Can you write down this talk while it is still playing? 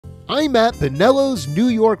I'm at Bonello's New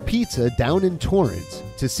York Pizza down in Torrance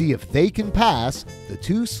to see if they can pass the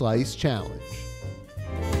 2-slice challenge.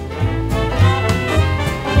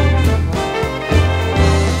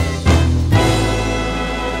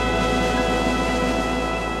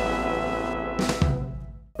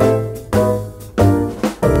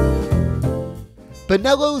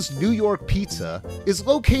 Bonello's New York Pizza is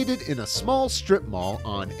located in a small strip mall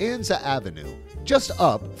on Anza Avenue, just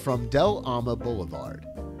up from Del Alma Boulevard.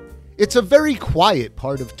 It's a very quiet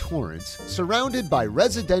part of Torrance, surrounded by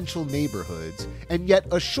residential neighborhoods, and yet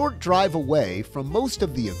a short drive away from most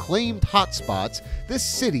of the acclaimed hotspots this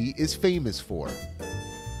city is famous for.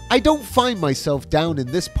 I don't find myself down in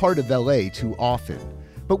this part of LA too often,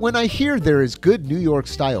 but when I hear there is good New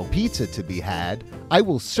York-style pizza to be had, I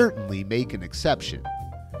will certainly make an exception.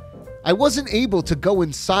 I wasn't able to go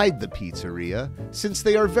inside the pizzeria since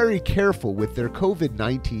they are very careful with their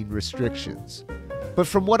COVID-19 restrictions. But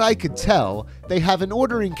from what I could tell, they have an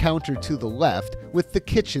ordering counter to the left with the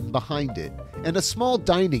kitchen behind it, and a small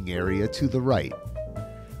dining area to the right.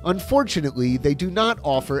 Unfortunately, they do not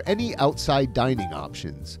offer any outside dining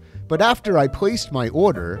options, but after I placed my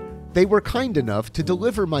order, they were kind enough to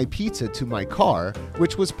deliver my pizza to my car,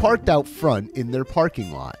 which was parked out front in their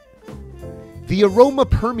parking lot. The aroma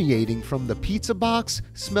permeating from the pizza box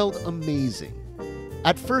smelled amazing.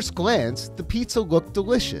 At first glance, the pizza looked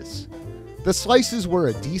delicious. The slices were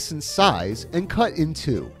a decent size and cut in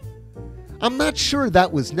two. I'm not sure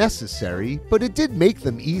that was necessary, but it did make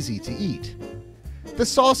them easy to eat. The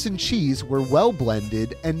sauce and cheese were well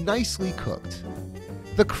blended and nicely cooked.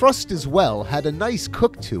 The crust as well had a nice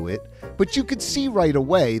cook to it, but you could see right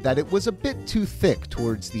away that it was a bit too thick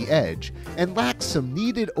towards the edge and lacked some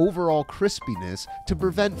needed overall crispiness to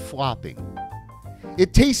prevent flopping.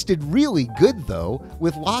 It tasted really good though,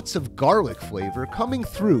 with lots of garlic flavor coming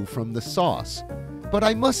through from the sauce, but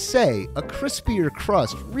I must say a crispier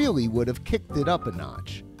crust really would have kicked it up a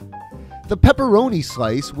notch. The pepperoni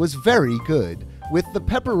slice was very good, with the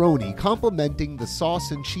pepperoni complementing the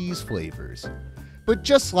sauce and cheese flavors. But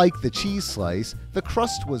just like the cheese slice, the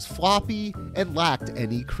crust was floppy and lacked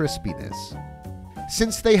any crispiness.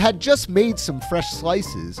 Since they had just made some fresh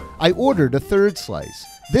slices, I ordered a third slice,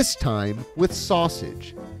 this time with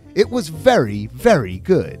sausage. It was very, very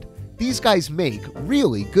good. These guys make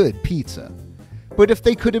really good pizza. But if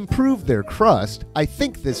they could improve their crust, I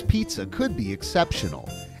think this pizza could be exceptional,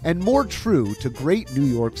 and more true to great New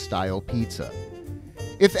York-style pizza.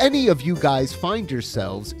 If any of you guys find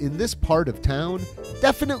yourselves in this part of town,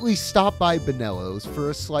 definitely stop by Bonello's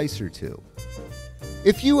for a slice or two.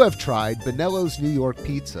 If you have tried Bonello's New York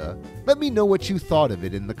Pizza, let me know what you thought of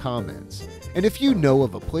it in the comments. And if you know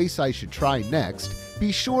of a place I should try next,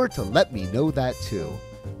 be sure to let me know that too.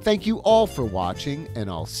 Thank you all for watching, and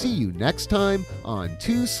I'll see you next time on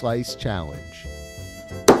 2 Slice Challenge.